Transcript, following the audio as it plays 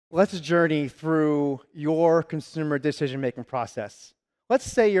Let's journey through your consumer decision-making process. Let's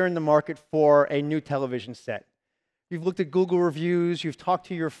say you're in the market for a new television set. You've looked at Google reviews, you've talked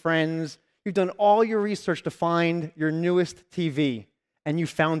to your friends, you've done all your research to find your newest TV, and you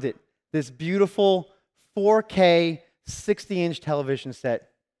found it, this beautiful 4K 60-inch television set.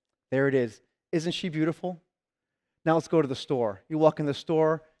 There it is. Isn't she beautiful? Now let's go to the store. You walk in the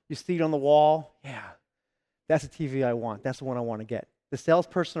store, you see it on the wall. Yeah, that's the TV I want. That's the one I want to get. The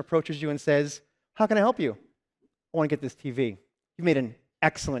salesperson approaches you and says, how can I help you? I want to get this TV. You made an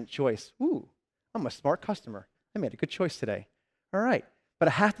excellent choice. Ooh, I'm a smart customer. I made a good choice today. All right, but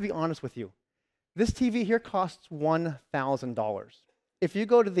I have to be honest with you. This TV here costs $1,000. If you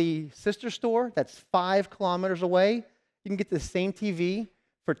go to the sister store that's 5 kilometers away, you can get the same TV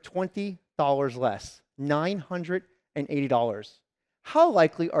for $20 less, $980. How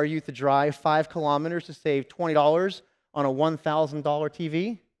likely are you to drive 5 kilometers to save $20 on a $1,000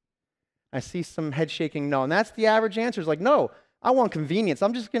 TV? I see some head shaking no. And that's the average answer. It's like, no, I want convenience.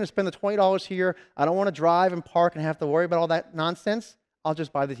 I'm just going to spend the $20 here. I don't want to drive and park and have to worry about all that nonsense. I'll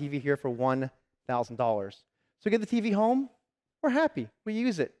just buy the TV here for $1,000. So we get the TV home. We're happy. We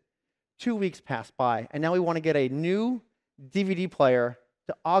use it. 2 weeks pass by, and now we want to get a new DVD player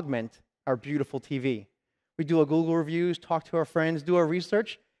to augment our beautiful TV. We do our Google reviews, talk to our friends, do our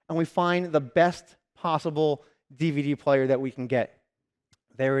research, and we find the best possible DVD player that we can get.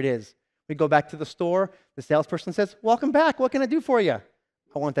 There it is. We go back to the store. The salesperson says, welcome back. What can I do for you?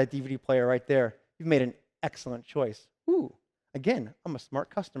 I want that DVD player right there. You've made an excellent choice. Ooh, again, I'm a smart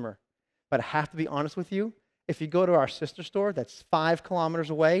customer. But I have to be honest with you. If you go to our sister store that's 5 kilometers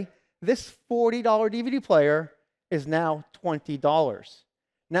away, this $40 DVD player is now $20.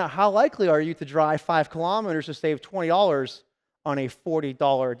 Now, how likely are you to drive 5 kilometers to save $20 on a $40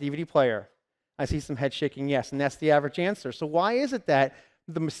 DVD player? I see some head shaking yes, and that's the average answer. So why is it that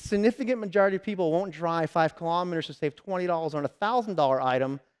the significant majority of people won't drive 5 kilometers to save $20 on a $1,000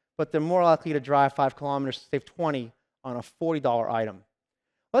 item, but they're more likely to drive 5 kilometers to save $20 on a $40 item?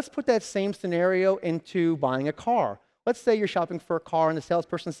 Let's put that same scenario into buying a car. Let's say you're shopping for a car and the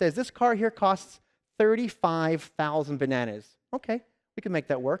salesperson says, this car here costs 35,000 bananas. Okay, we can make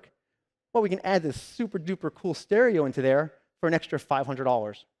that work. Well, we can add this super duper cool stereo into there for an extra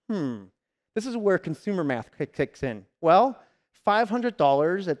 $500. This is where consumer math kicks in. Well,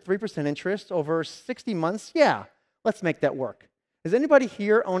 $500 at 3% interest over 60 months, yeah, let's make that work. Does anybody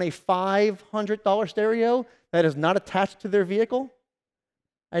here own a $500 stereo that is not attached to their vehicle?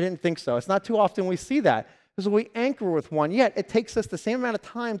 I didn't think so. It's not too often we see that. Because we anchor with one, yet it takes us the same amount of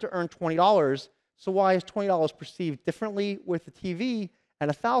time to earn $20. So why is $20 perceived differently with the TV and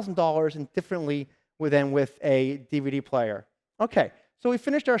 $1,000 and differently than with a DVD player? Okay, so we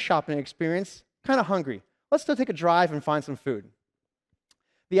finished our shopping experience, kind of hungry. Let's go take a drive and find some food.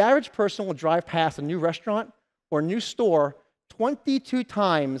 The average person will drive past a new restaurant or new store 22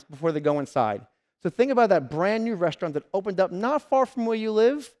 times before they go inside. So think about that brand new restaurant that opened up not far from where you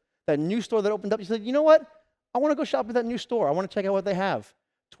live, that new store that opened up. You said, you know what? I want to go shop at that new store. I want to check out what they have.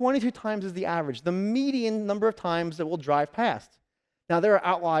 22 times is the average, the median number of times that we'll drive past. Now, there are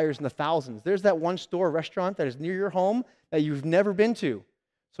outliers in the thousands. There's that one store or restaurant that is near your home that you've never been to.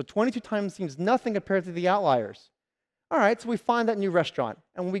 So 22 times seems nothing compared to the outliers. All right, so we find that new restaurant,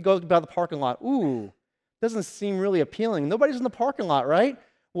 and when we go about the parking lot, ooh, doesn't seem really appealing. Nobody's in the parking lot, right?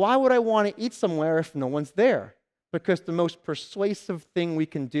 Why would I want to eat somewhere if no one's there? Because the most persuasive thing we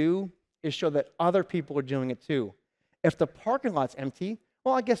can do is show that other people are doing it too. If the parking lot's empty,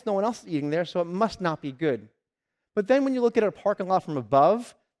 well, I guess no one else is eating there, so it must not be good. But then when you look at a parking lot from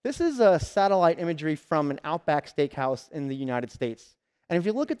above, this is a satellite imagery from an Outback Steakhouse in the United States. And if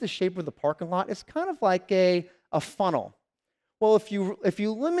you look at the shape of the parking lot, it's kind of like a funnel. Well, if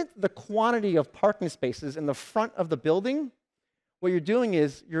you limit the quantity of parking spaces in the front of the building, what you're doing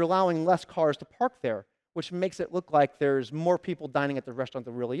is you're allowing less cars to park there, which makes it look like there's more people dining at the restaurant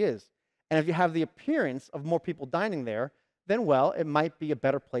than there really is. And if you have the appearance of more people dining there, then, well, it might be a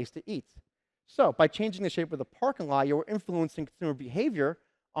better place to eat. So by changing the shape of the parking lot, you're influencing consumer behavior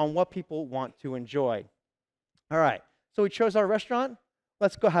on what people want to enjoy. All right, so we chose our restaurant.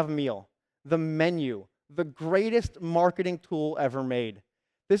 Let's go have a meal. The menu, the greatest marketing tool ever made.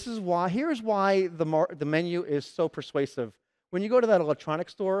 Here's why the menu is so persuasive. When you go to that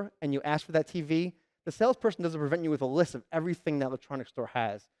electronics store and you ask for that TV, the salesperson doesn't present you with a list of everything that electronics store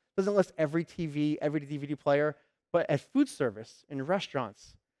has. Doesn't list every TV, every DVD player, but at food service, in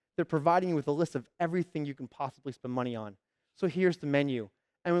restaurants, they're providing you with a list of everything you can possibly spend money on. So here's the menu.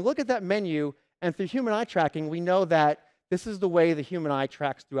 And we look at that menu, and through human eye tracking, we know that this is the way the human eye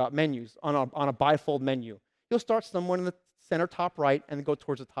tracks throughout menus, on a bifold menu. You'll start somewhere in the center top right and go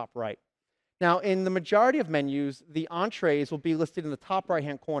towards the top right. Now, in the majority of menus, the entrees will be listed in the top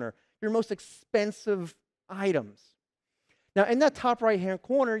right-hand corner, your most expensive items. Now, in that top right-hand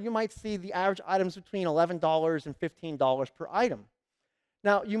corner, you might see the average items between $11 and $15 per item.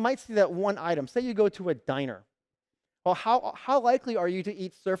 Now, you might see that one item. Say you go to a diner. Well, how likely are you to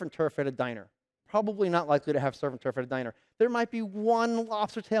eat surf and turf at a diner? Probably not likely to have surf and turf at a diner. There might be one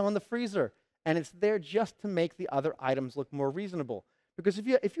lobster tail in the freezer, and it's there just to make the other items look more reasonable. Because if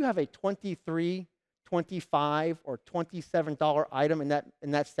you have a $23, $25, or $27 item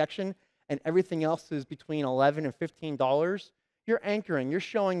in that section, and everything else is between $11 and $15, you're anchoring. You're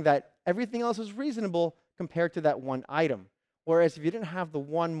showing that everything else is reasonable compared to that one item. Whereas if you didn't have the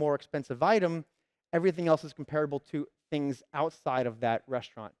one more expensive item, everything else is comparable to things outside of that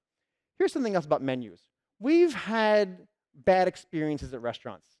restaurant. Here's something else about menus. We've had bad experiences at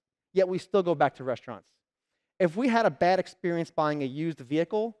restaurants, yet we still go back to restaurants. If we had a bad experience buying a used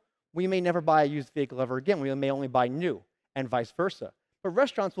vehicle, we may never buy a used vehicle ever again. We may only buy new, and vice versa. But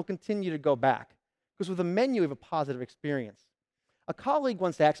restaurants will continue to go back, because with a menu, we have a positive experience. A colleague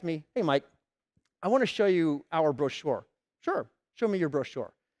once asked me, "Hey, Mike, I want to show you our brochure." "Sure, show me your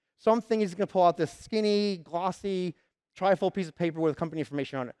brochure." So I'm thinking he's going to pull out this skinny, glossy, trifold piece of paper with company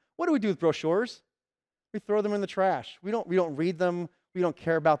information on it. What do we do with brochures? We throw them in the trash. We don't read them. We don't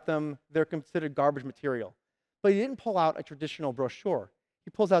care about them. They're considered garbage material. But he didn't pull out a traditional brochure.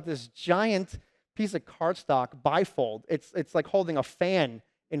 He pulls out this giant piece of cardstock bifold. It's like holding a fan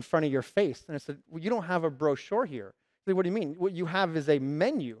in front of your face. And I said, "Well, you don't have a brochure here." He said, "What do you mean? What you have is a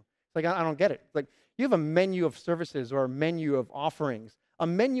menu." It's like, I don't get it. Like, you have a menu of services or a menu of offerings. A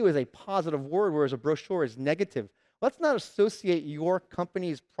menu is a positive word, whereas a brochure is negative. Let's not associate your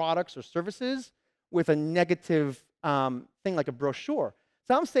company's products or services with a negative thing like a brochure.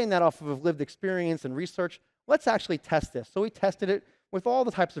 So I'm saying that off of lived experience and research. Let's actually test this. So we tested it with all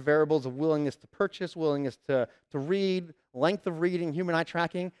the types of variables of willingness to purchase, willingness to read, length of reading, human eye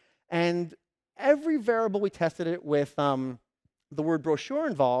tracking. And every variable we tested it with the word brochure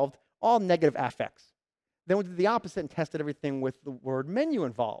involved, all negative affects. Then we did the opposite and tested everything with the word menu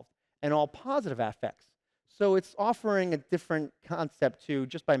involved and all positive affects. So it's offering a different concept to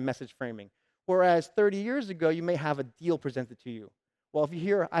just by message framing. Whereas 30 years ago, you may have a deal presented to you. Well, if you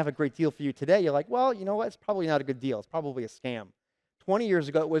hear, "I have a great deal for you today," you're like, "Well, you know what? It's probably not a good deal. It's probably a scam." 20 years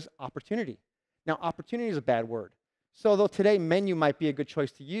ago, it was opportunity. Now, opportunity is a bad word. So though today menu might be a good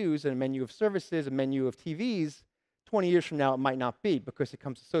choice to use, and a menu of services, a menu of TVs, 20 years from now, it might not be because it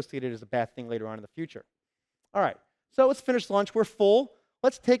becomes associated as a bad thing later on in the future. All right, so let's finish lunch. We're full.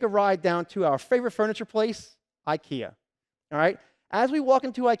 Let's take a ride down to our favorite furniture place, IKEA. All right, as we walk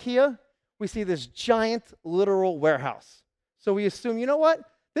into IKEA, we see this giant literal warehouse. So we assume, you know what?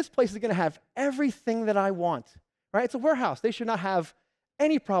 This place is going to have everything that I want. Right? It's a warehouse. They should not have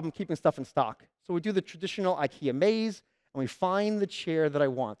any problem keeping stuff in stock. So we do the traditional IKEA maze, and we find the chair that I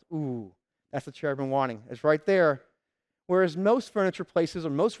want. Ooh, that's the chair I've been wanting. It's right there. Whereas most furniture places or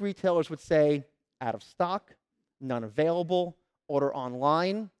most retailers would say, out of stock, none available, order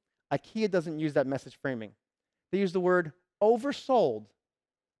online. IKEA doesn't use that message framing. They use the word oversold.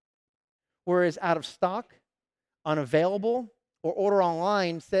 Whereas out of stock, unavailable, or order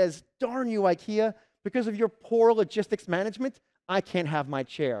online says, "Darn you, IKEA, because of your poor logistics management, I can't have my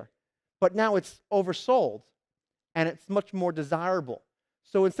chair." But now it's oversold, and it's much more desirable.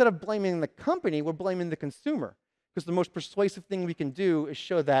 So instead of blaming the company, we're blaming the consumer, because the most persuasive thing we can do is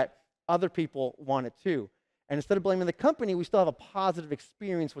show that other people want it too. And instead of blaming the company, we still have a positive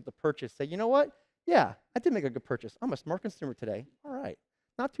experience with the purchase. Say, "You know what? Yeah, I did make a good purchase. I'm a smart consumer today. All right,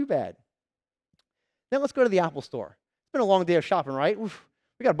 not too bad." Then let's go to the Apple Store. It's been a long day of shopping, right? Oof.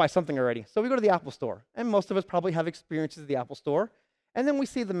 We got to buy something already. So we go to the Apple Store. And most of us probably have experiences at the Apple Store. And then we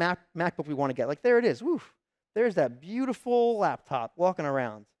see the MacBook we want to get. Like, there it is. Woof. There's that beautiful laptop walking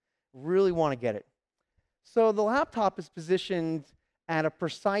around. Really want to get it. So the laptop is positioned at a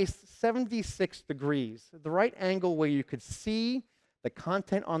precise 76 degrees, the right angle where you could see the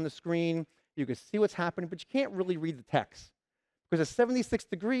content on the screen, you could see what's happening, but you can't really read the text. Because at 76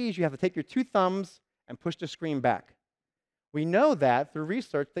 degrees, you have to take your two thumbs and push the screen back. We know that through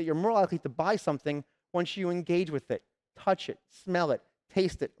research that you're more likely to buy something once you engage with it, touch it, smell it,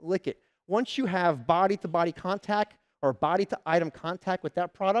 taste it, lick it. Once you have body-to-body contact or body-to-item contact with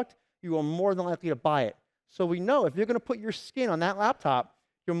that product, you are more than likely to buy it. So we know if you're going to put your skin on that laptop,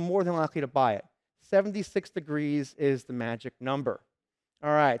 you're more than likely to buy it. 76 degrees is the magic number.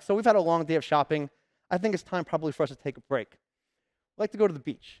 All right, so we've had a long day of shopping. I think it's time probably for us to take a break. I'd like to go to the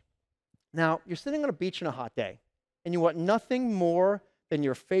beach. Now, you're sitting on a beach on a hot day, and you want nothing more than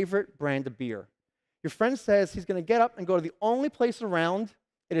your favorite brand of beer. Your friend says he's going to get up and go to the only place around.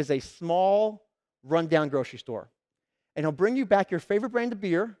 It is a small, rundown grocery store. And he'll bring you back your favorite brand of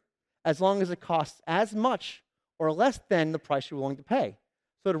beer as long as it costs as much or less than the price you're willing to pay.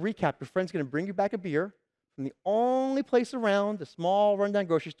 So to recap, your friend's going to bring you back a beer from the only place around, the small, rundown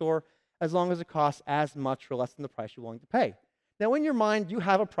grocery store, as long as it costs as much or less than the price you're willing to pay. Now, in your mind, you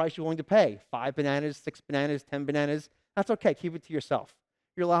have a price you're willing to pay. 5 bananas, 6 bananas, 10 bananas. That's okay. Keep it to yourself.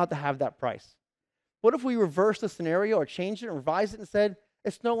 You're allowed to have that price. What if we reverse the scenario or changed it and revised it and said,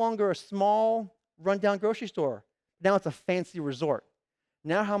 it's no longer a small, rundown grocery store. Now it's a fancy resort.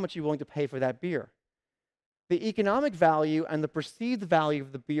 Now how much are you willing to pay for that beer? The economic value and the perceived value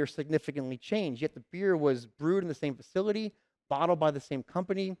of the beer significantly changed, yet the beer was brewed in the same facility, bottled by the same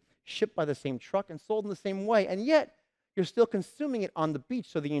company, shipped by the same truck, and sold in the same way, and yet you're still consuming it on the beach,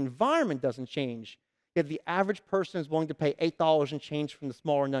 so the environment doesn't change. Yet the average person is willing to pay $8 and change from the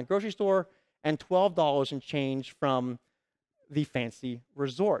small rundown grocery store and $12 and change from the fancy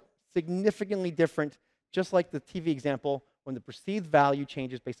resort. Significantly different, just like the TV example, when the perceived value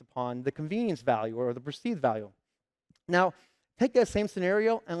changes based upon the convenience value or the perceived value. Now, take that same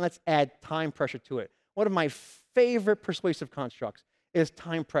scenario and let's add time pressure to it. One of my favorite persuasive constructs is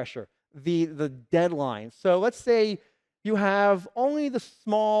time pressure, the deadline. So let's say you have only the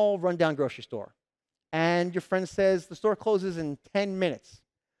small rundown grocery store, and your friend says the store closes in 10 minutes.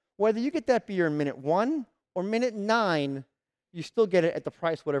 Whether you get that beer in minute 1 or minute 9, you still get it at the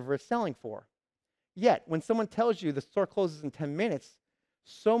price whatever it's selling for. Yet, when someone tells you the store closes in 10 minutes,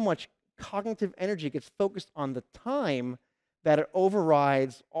 so much cognitive energy gets focused on the time that it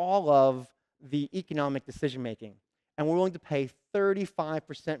overrides all of the economic decision making. And we're willing to pay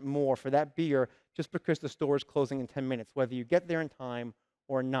 35% more for that beer just because the store is closing in 10 minutes, whether you get there in time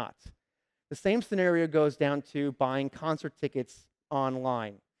or not. The same scenario goes down to buying concert tickets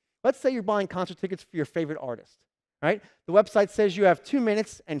online. Let's say you're buying concert tickets for your favorite artist. Right? The website says you have 2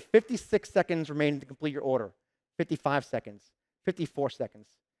 minutes and 56 seconds remaining to complete your order. 55 seconds, 54 seconds.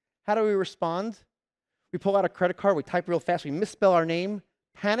 How do we respond? We pull out a credit card, we type real fast, we misspell our name,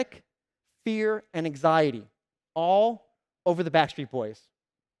 panic, fear, and anxiety, all over the Backstreet Boys.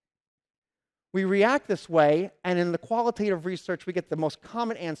 We react this way, and in the qualitative research, we get the most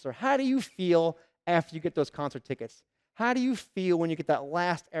common answer. How do you feel after you get those concert tickets? How do you feel when you get that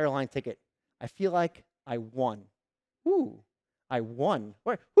last airline ticket? I feel like I won. Ooh, I won.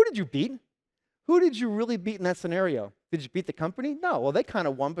 Who did you beat? Who did you really beat in that scenario? Did you beat the company? No. Well, they kind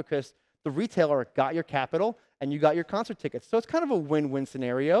of won because the retailer got your capital and you got your concert tickets. So it's kind of a win-win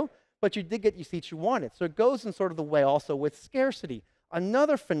scenario, but you did get your seats you wanted. So it goes in sort of the way also with scarcity.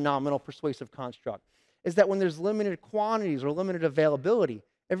 Another phenomenal persuasive construct is that when there's limited quantities or limited availability,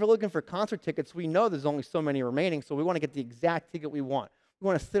 if we're looking for concert tickets, we know there's only so many remaining, so we want to get the exact ticket we want. We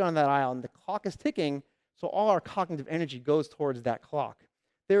want to sit on that aisle, and the clock is ticking, so all our cognitive energy goes towards that clock.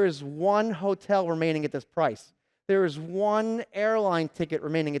 There is one hotel remaining at this price. There is one airline ticket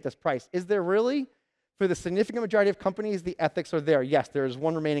remaining at this price. Is there really? For the significant majority of companies, the ethics are there. Yes, there is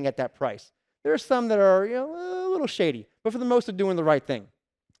one remaining at that price. There are some that are a little shady, but for the most, they're doing the right thing.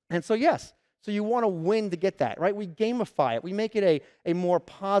 And so yes, so you want to win to get that, right? We gamify it. We make it a more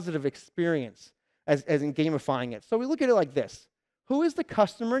positive experience as in gamifying it. So we look at it like this. Who is the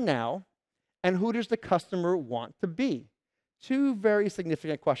customer now? And who does the customer want to be? Two very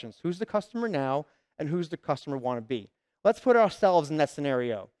significant questions. Who's the customer now, and who's the customer want to be? Let's put ourselves in that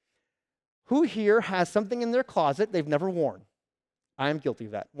scenario. Who here has something in their closet they've never worn? I am guilty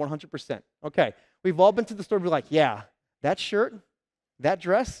of that, 100%. Okay, we've all been to the store and be like, yeah, that shirt, that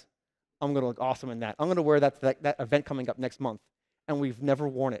dress, I'm going to look awesome in that. I'm going to wear that to that event coming up next month. And we've never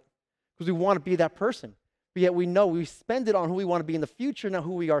worn it because we want to be that person. But yet we know we spend it on who we want to be in the future, not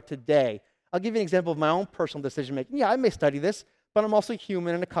who we are today. I'll give you an example of my own personal decision making. Yeah, I may study this, but I'm also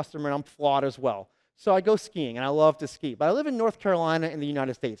human and a customer, and I'm flawed as well. So I go skiing, and I love to ski. But I live in North Carolina in the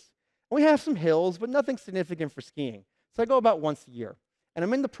United States. And we have some hills, but nothing significant for skiing. So I go about once a year. And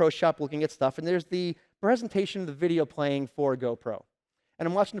I'm in the pro shop looking at stuff, and there's the presentation of the video playing for a GoPro. And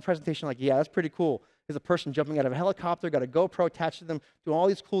I'm watching the presentation like, yeah, that's pretty cool. There's a person jumping out of a helicopter, got a GoPro attached to them, doing all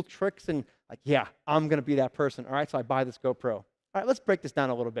these cool tricks, and like, yeah, I'm going to be that person. All right, so I buy this GoPro. All right, let's break this down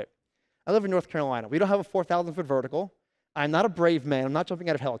a little bit. I live in North Carolina. We don't have a 4,000-foot vertical. I'm not a brave man. I'm not jumping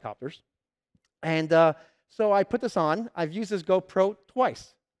out of helicopters. And so I put this on. I've used this GoPro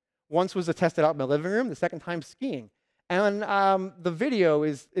twice. Once was to test it out in my living room. The second time skiing. And the video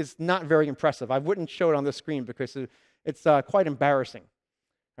is not very impressive. I wouldn't show it on the screen because it's quite embarrassing.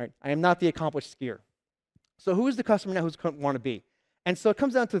 All right, I am not the accomplished skier. So who is the customer now who's want to be? And so it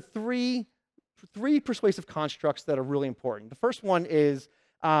comes down to three persuasive constructs that are really important. The first one is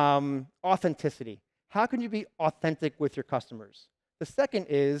authenticity. how can you be authentic with your customers? The second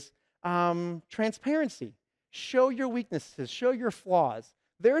is transparency. Show your weaknesses, show your flaws.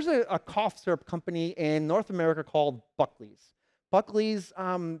 There's a cough syrup company in North America called Buckley's. Buckley's,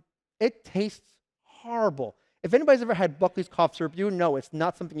 it tastes horrible. If anybody's ever had Buckley's cough syrup, you know it's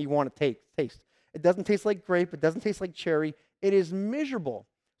not something you want to taste. It doesn't taste like grape. It doesn't taste like cherry. It is miserable.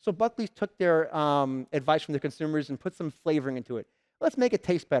 So Buckley's took their advice from their consumers and put some flavoring into it. Let's make it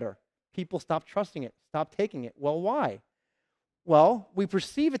taste better. People stop trusting it, stop taking it. Well, why? Well, we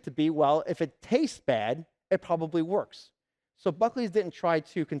perceive it to be, well, if it tastes bad, it probably works. So Buckley's didn't try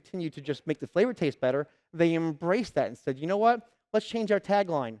to continue to just make the flavor taste better. They embraced that and said, you know what? Let's change our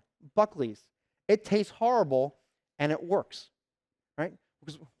tagline. Buckley's. It tastes horrible, and it works, right?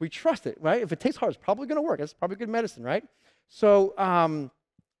 Because we trust it, right? If it tastes horrible, it's probably going to work. It's probably good medicine, right? So, and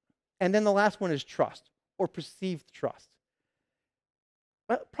then the last one is trust, or perceived trust.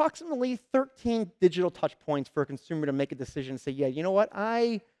 Approximately 13 digital touch points for a consumer to make a decision and say, yeah, you know what?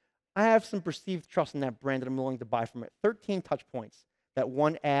 I have some perceived trust in that brand that I'm willing to buy from it. 13 touch points. That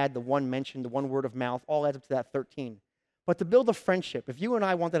one ad, the one mention, the one word of mouth, all adds up to that 13. But to build a friendship, if you and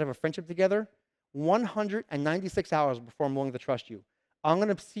I wanted to have a friendship together, 196 hours before I'm willing to trust you. I'm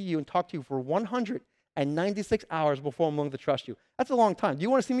going to see you and talk to you for 196 hours before I'm willing to trust you. That's a long time. Do you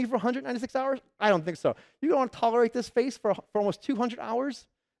want to see me for 196 hours? I don't think so. You want to tolerate this face for almost 200 hours?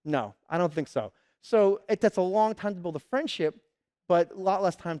 No, I don't think so. So that's a long time to build a friendship, but a lot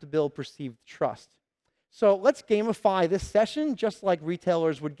less time to build perceived trust. So let's gamify this session just like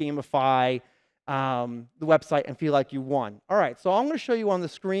retailers would gamify the website and feel like you won. All right, so I'm going to show you on the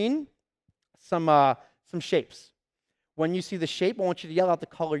screen some shapes. When you see the shape, I want you to yell out the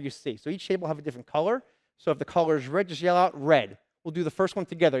color you see. So each shape will have a different color. So if the color is red, just yell out red. We'll do the first one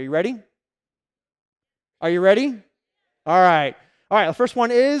together. Are you ready? Are you ready? All right. All right, the first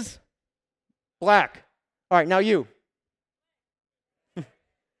one is black. All right, now you.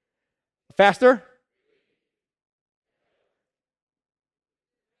 Faster.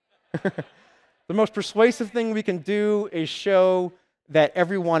 The most persuasive thing we can do is show that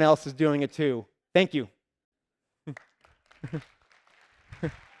everyone else is doing it too. Thank you.